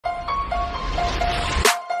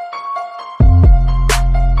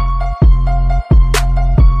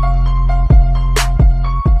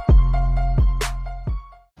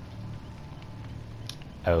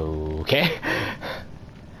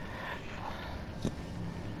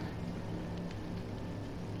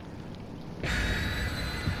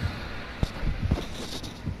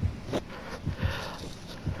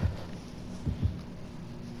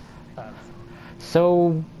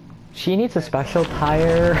So, she needs a special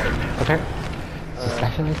tire. Okay.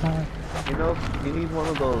 Special tire? You know, you need one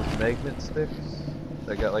of those magnet sticks.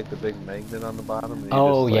 They got like the big magnet on the bottom. And you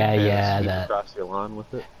Oh, just, like, yeah, sweep that. across your lawn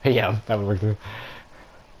with it. Yeah, that would work too.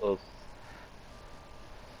 Those.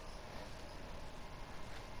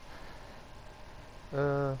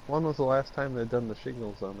 When was the last time they'd done the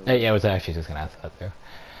shingles on it? Yeah, I was actually just gonna ask that too.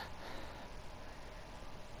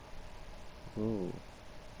 Ooh.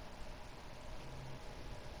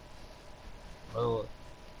 Well,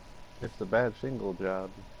 if it's a bad shingle job,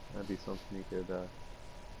 that'd be something you could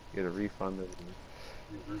get a refund and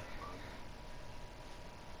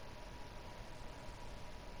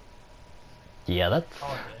Yeah, that's...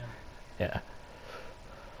 Oh, damn. Yeah.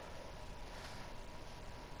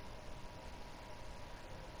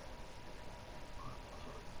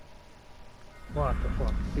 What the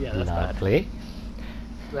fuck? Yeah, that's bad. Lovely.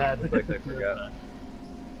 Bad. Looks like they forgot.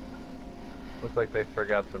 Looks like they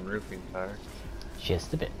forgot some roofing tires.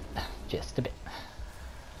 Just a bit. Just a bit.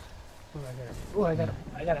 Oh, I got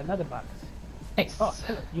another box. Nice. Oh,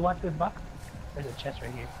 you want this box? There's a chest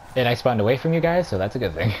right here. And I spawned away from you guys, so that's a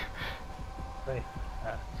good thing. Wait,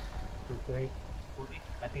 2, 3, 4.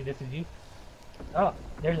 I think this is you. Oh,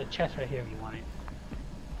 there's a chest right here if you want it.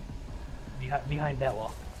 Behind that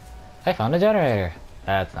wall. I found a generator.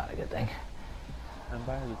 That's not a good thing. I'm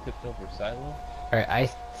by the tipped over silo. Alright, I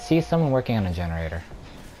see someone working on a generator.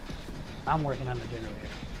 I'm working on the generator.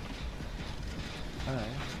 Alright.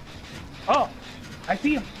 Oh! I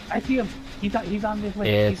see him! I see him! He's on this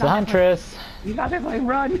way. It's the Huntress. He's on this way.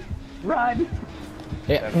 Run! Run!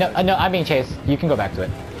 Yeah, no, no, I'm being chased. You can go back to it.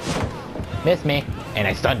 Miss me, and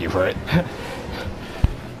I stunned you for it.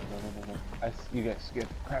 You guys scared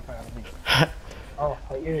the crap out of me. Oh,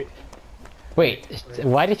 I hear it. Wait,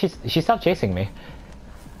 why did she stop chasing me?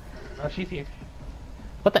 Oh, she's here.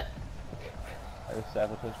 What the? I just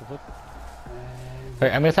sabotaged the hook.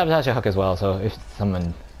 Alright, I'm gonna sabotage the hook as well, so if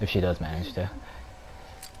she does manage to.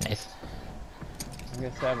 Nice. I'm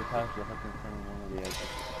gonna sabotage the hook in front of one of the edges.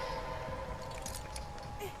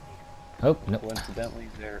 Oh, no. Coincidentally,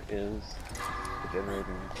 there is the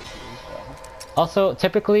generator. Also,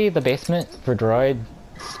 typically the basement for Droid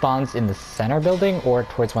spawns in the center building or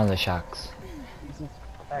towards one of the shacks.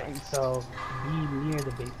 Alright, so be near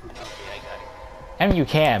the basement. Okay, I got it. I mean, you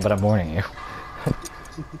can, but I'm warning you.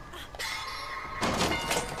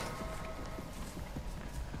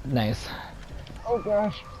 Nice. Oh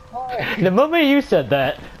gosh. The moment you said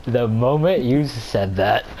that,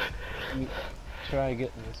 Try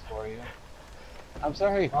getting this for you. I'm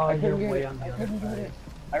sorry. Oh, I you're couldn't way get it. on the I other couldn't get side. it.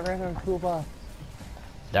 I ran out of toolbox.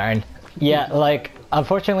 Darn. Yeah, like,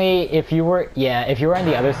 unfortunately, if you were on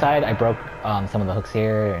the other side, I broke some of the hooks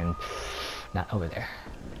here and not over there.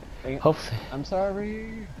 Hopefully. I'm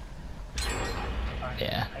sorry.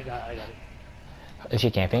 Yeah. I got it. Is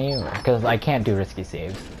she camping you? Because I can't do risky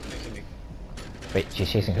saves. Wait,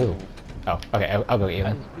 she's chasing who? Oh, okay, I'll go get you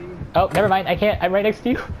then. Oh, never mind, I can't. I'm right next to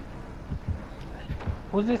you.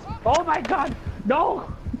 Who's this? Oh my god!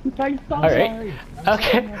 No! I'm so Alright. sorry.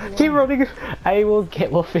 Okay, keep rolling. I will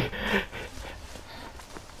get Wolfie.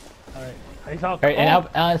 Alright. I saw. Alright,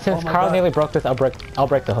 and since Oh my Carl God. nearly broke this, I'll break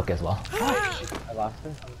the hook as well. I lost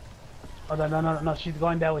her. Oh no! She's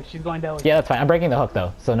going that way. She's going that way. Yeah, that's fine. I'm breaking the hook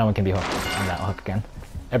though, so no one can be hooked on that hook again.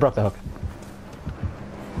 I broke the hook.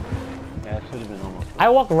 Yeah, it should have been almost.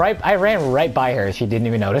 I ran right by her. She didn't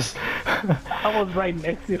even notice. I was right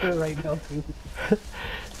next to her right now too.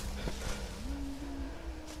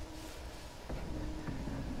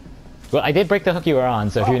 Well, I did break the hook you were on,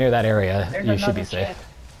 so if you're near that area, There's you should be another safe. chest.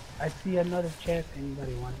 I see another chest.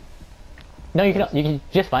 Anybody want it? No, you can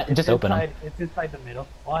just open them. It's inside the middle.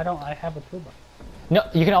 Oh, I have a toolbox. No,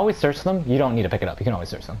 you can always search them. You don't need to pick it up. You can always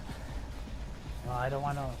search them. No, I don't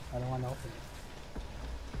want to open it.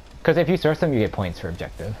 Because if you search them, you get points for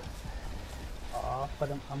objective. But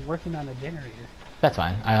I'm working on a generator. That's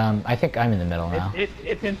fine. I think I'm in the middle now.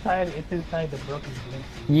 It's inside the broken building.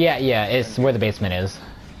 Yeah, it's where the basement is.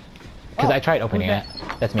 Because I tried opening it.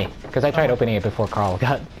 That's me. Because I tried opening it before Carl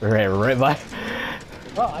got right by.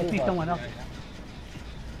 Oh, I see someone else.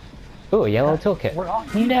 Ooh, yellow toolkit. We're all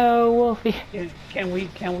here. No, Wolfie. Can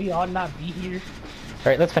we all not be here?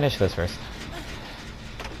 Alright, let's finish this first.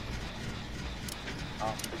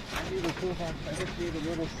 I need a toolbox. I just need a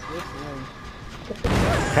little slip one.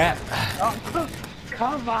 Crap. Oh,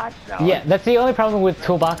 come on. No. Yeah, that's the only problem with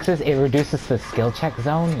toolboxes. It reduces the skill check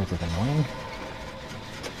zone, which is annoying.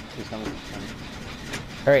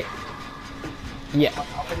 Alright. Yeah.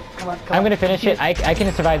 Come on. I'm gonna finish it. I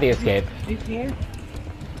can survive the escape. He's here.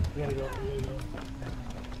 We gotta go.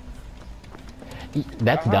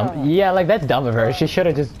 That's dumb. Yeah, like that's dumb of her. She should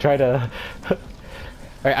have just tried to.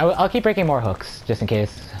 Alright, I'll keep breaking more hooks just in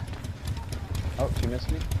case. Oh, she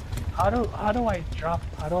missed me. How do I drop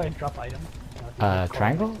items?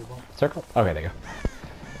 Triangle? Circle? Okay, there you go.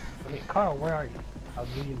 Okay, Carl, where are you? I'll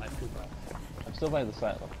give you my toothbrush. I'm still by the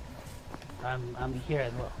silo. I'm here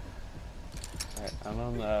as well. Alright, I'm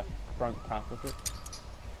on the front top of it.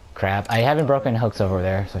 Crap, I haven't broken hooks over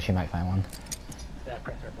there, so she might find one. Yeah,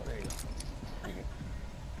 press circle. There you go. Okay.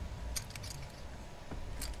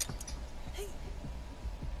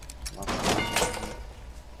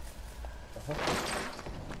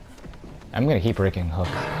 I'm gonna keep breaking hooks.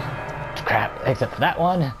 Crap, except for that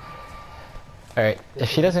one. Alright, if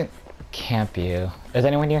she doesn't camp you, is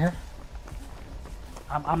anyone near her?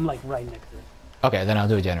 I'm like right next to her. Okay, then I'll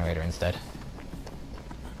do a generator instead.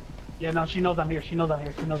 Yeah, no, she knows I'm here. She knows I'm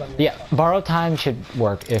here. She knows I'm here. Yeah, borrow time should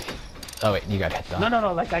work if. Oh wait, you got hit though.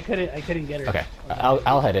 No. Like I couldn't get her. Okay,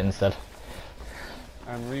 I'll head it instead.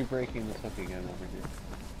 I'm re-breaking this hook again over here.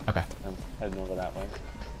 Okay. I'm heading over that way.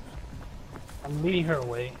 I'm leading her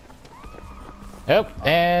away. Yep,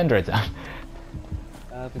 and right down.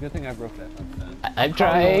 It's a good thing I broke that hook then. I've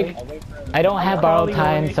tried. I'll wait for I don't have borrowed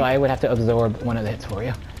time, away. so I would have to absorb one of the hits for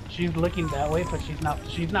you. She's looking that way, but she's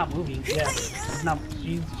not moving. Yeah, she's not.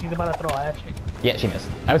 She's about to throw at you. Yeah, she missed.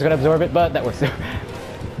 I was gonna absorb it, but that works too.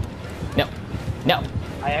 No, no,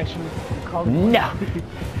 I actually called. no,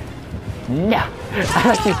 no! I'm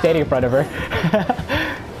actually standing in front of her.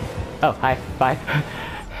 Oh, hi, bye.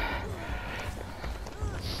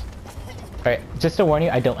 Alright, just to warn you,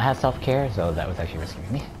 I don't have self-care, so that was actually risky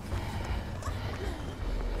for me.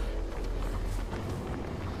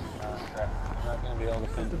 I'm not gonna be able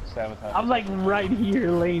to sabotage. I'm like right here,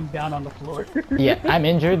 laying down on the floor. Yeah, I'm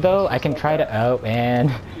injured though. I can try to. Oh, and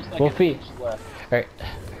Like Wolfie. an inch left. Alright,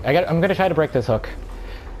 I'm gonna try to break this hook.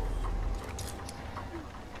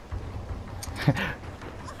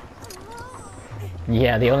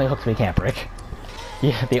 Yeah, the only hooks we can't break.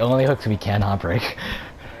 Yeah, the only hooks we cannot break.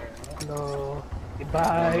 No.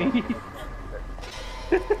 Goodbye.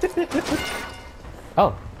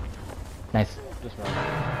 Oh, nice. Just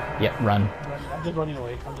run. Yep, run. I'm just running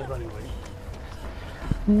away.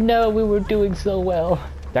 No, we were doing so well.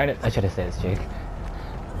 Darn it, I should have said it's Jake.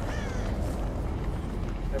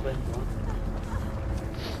 Everybody's going.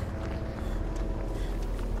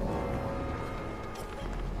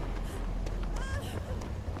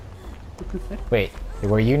 Wait,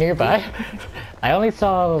 were you nearby? I only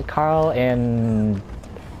saw Carl and...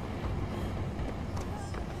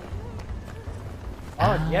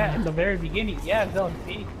 Oh yeah, in the very beginning. Yeah, zone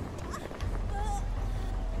B.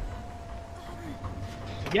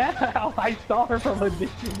 Yeah, I saw her from a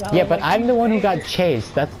distance. Yeah, but I'm the one who got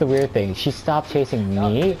chased. That's the weird thing. She stopped chasing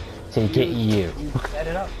me to get you. You set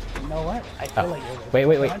it up. You know what? I feel like you're...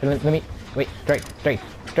 Wait. Let me... Wait, straight.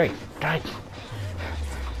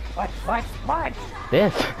 What?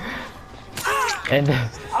 This. And...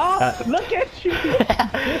 Oh, look at you!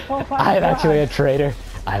 Oh my I'm God. actually a traitor.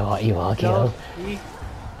 I want you all killed.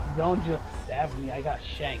 Don't just stab me. I got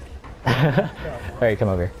shanked. Alright, come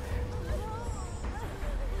over.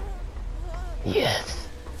 Yes,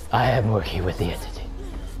 I am working with the entity.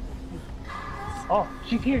 Oh,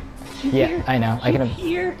 she's here. She's Yeah, here. I know. I can.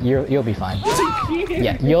 Here. You'll be fine. She's here.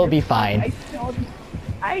 Yeah, you'll be fine.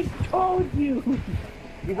 I told you.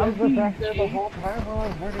 You guys were back there the whole time while I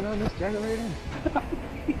was working on this generator?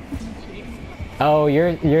 Oh,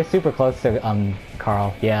 you're super close to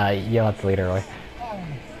Carl. Yeah, you'll have to lead her away.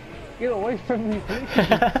 Get away from me, please.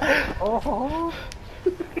 Oh.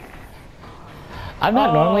 I'm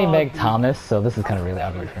not normally Meg Thomas, so this is kind of really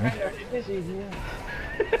awkward for me. Okay, she's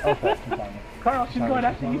on me. Carl, she's going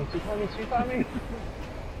after you. She's on me.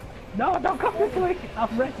 No, don't come this way.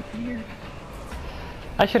 I'm right here.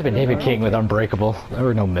 I should have been David King with Unbreakable. There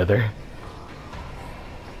were no Mither.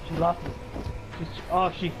 She lost me.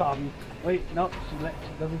 She saw me. Wait, no, she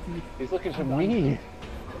doesn't see me. He's looking for me.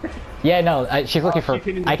 Yeah, no, she's looking for. she's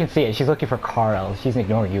hitting I can see it. She's looking for Carl. She's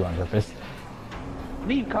ignoring you on purpose.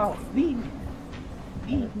 Leave, Carl. Leave.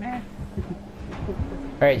 Leave, man.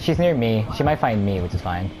 Alright, she's near me. She might find me, which is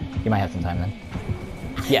fine. You might have some time then.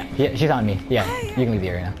 Yeah, she's on me. Yeah, you can leave the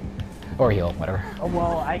area now. Or heal, whatever. Oh,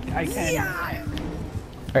 well, I can.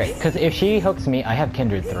 Alright, because if she hooks me, I have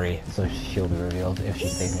Kindred 3, so she'll be revealed if she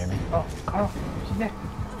stays near me. Oh, Carl, she's there.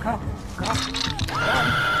 Carl.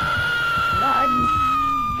 Run.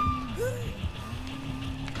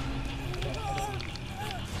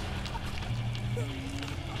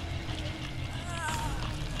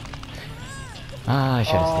 Ah, I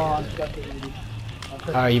should have I'm stayed.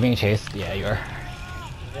 stuck. Are you being chased? Yeah, you are.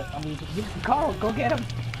 Carl, go get him.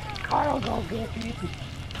 Carl, go get me.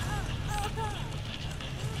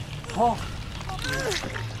 Oh.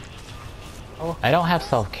 Oh. I don't have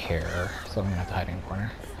self-care, so I'm gonna have to hide in a corner.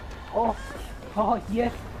 Oh. Oh,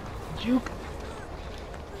 yes. Juke.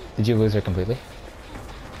 Did you lose her completely?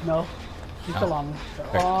 No. She's still on me.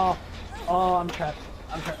 Oh. Oh, I'm trapped.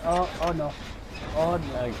 I'm trapped. Oh, oh no. Oh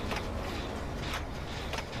no.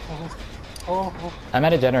 Oh. Oh, oh. I'm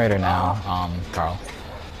at a generator now, Carl.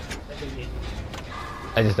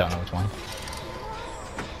 I just don't know which one.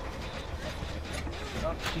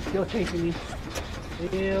 Oh, she's still chasing me.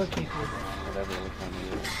 Still chasing me. Whatever which one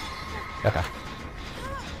it is. Okay.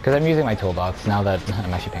 Because I'm using my toolbox now that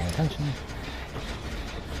I'm actually paying attention.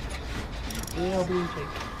 Still being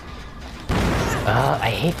chased. I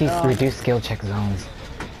hate these reduced skill check zones.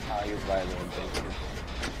 Oh, you're by the thing.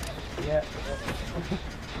 Yeah.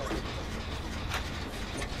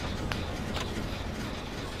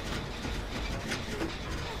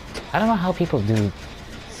 I don't know how people do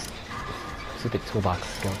stupid toolbox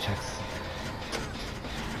skill checks.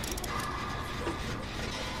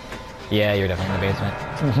 Yeah, you're definitely in the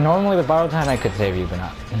basement. Normally with borrow time I could save you, but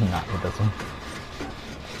not with this one.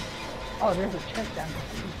 Oh, there's a chest down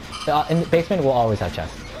there. In the basement we'll always have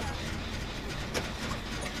chests.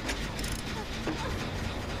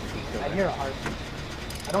 I hear a heart.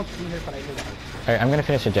 I don't see her, but I hear the heart. Alright, I'm gonna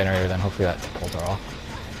finish the generator then, hopefully that pulls her off.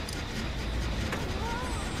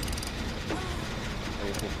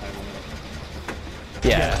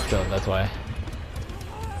 Yeah, so that's why.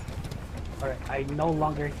 Alright, I no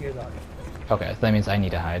longer hear the heart. Okay, so that means I need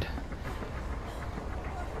to hide.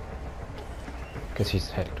 Because she's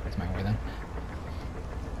heading towards my way then.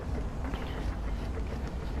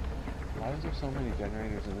 Why is there so many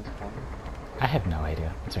generators in this corner? I have no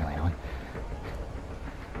idea. It's really annoying.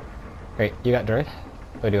 Great, you got Droid?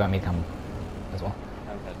 Or do you want me to come as well?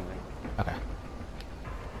 I'm heading there. Okay.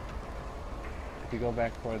 If you go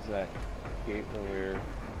back towards that gate where we were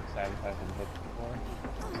sabotaging the hook before,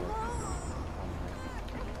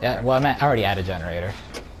 Yeah, well, I already at a generator.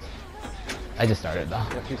 I just started though.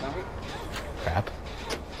 Yep, you saw me? Crap.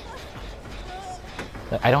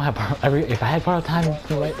 I don't have if I had borrowed time,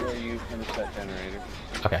 Right where you finished that generator.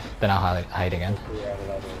 okay, then I'll hide again. We were at it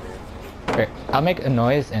over here. Great, I'll make a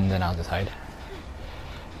noise and then I'll just hide.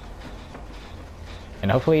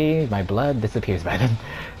 And hopefully my blood disappears by then.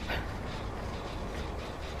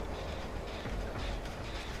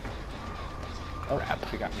 Oh, Crap.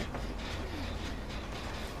 she got me.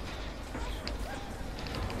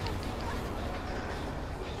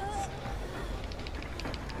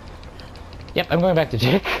 Yep, I'm going back to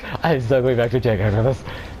Jake. I'm still going back to Jake after this.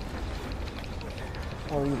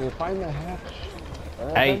 Or either find the hatch,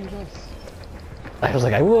 or I avenge us. I was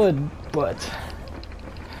like, I would, but...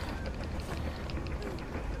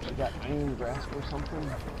 You got iron grasp or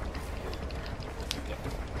something?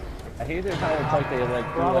 I hate it how it's like they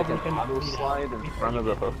like do like an auto slide in front of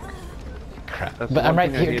the hook. Crap. That's But I'm one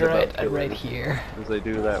right thing I here, hate Droid. about I'm right killers, here. is they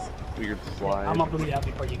do that weird slide. I'm gonna bleed out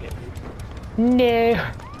before you get me.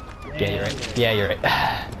 No. Yeah, you're right. Yeah, you're right.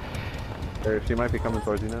 Or she might be coming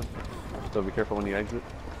towards you now, so be careful when you exit.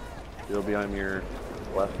 She'll be on your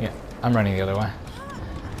left. Yeah, I'm running the other way.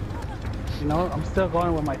 You know, I'm still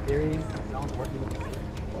going with my theory. No one's working with me.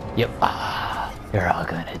 Yep. You're all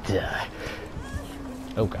gonna die.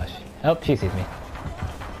 Oh gosh. Oh, she sees me.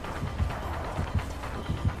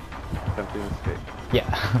 Attempting to escape.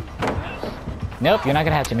 Yeah. Nope, you're not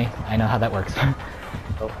gonna hatchet me. I know how that works.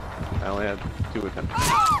 Oh, I only had 2 attempts.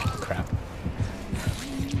 Crap.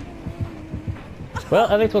 Well,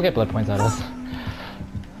 at least we'll get blood points out of this.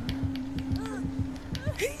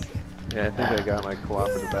 Yeah, I think I got my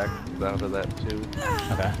cooperative actions out of that too.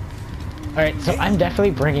 Okay. Alright, so I'm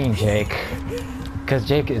definitely bringing Jake. Because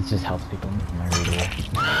Jake is just helps people in my reader.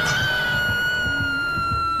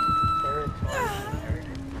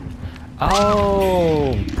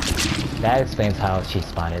 Oh! That explains how she's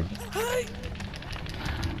spotted.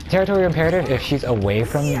 Territory Imperative, if she's away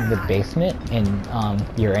from the basement and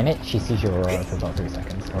you're in it, she sees your aurora for about 3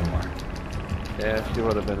 seconds or more. Yeah, she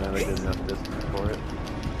would have been at a good enough distance for it.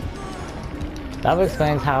 That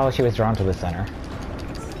explains how she was drawn to the center.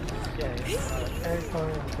 Yeah,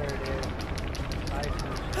 territory imperative,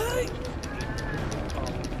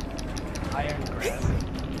 iron grasp.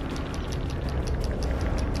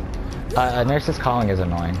 Nurse's calling is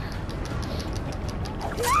annoying.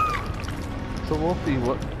 So Wolfie,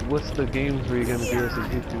 what's the games were you gonna do as a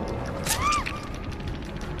YouTuber?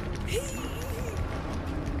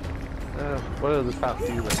 What are the top 2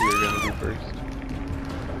 that you're gonna do first?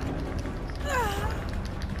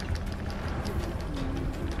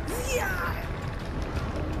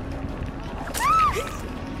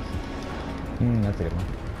 That's a good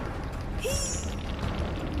one.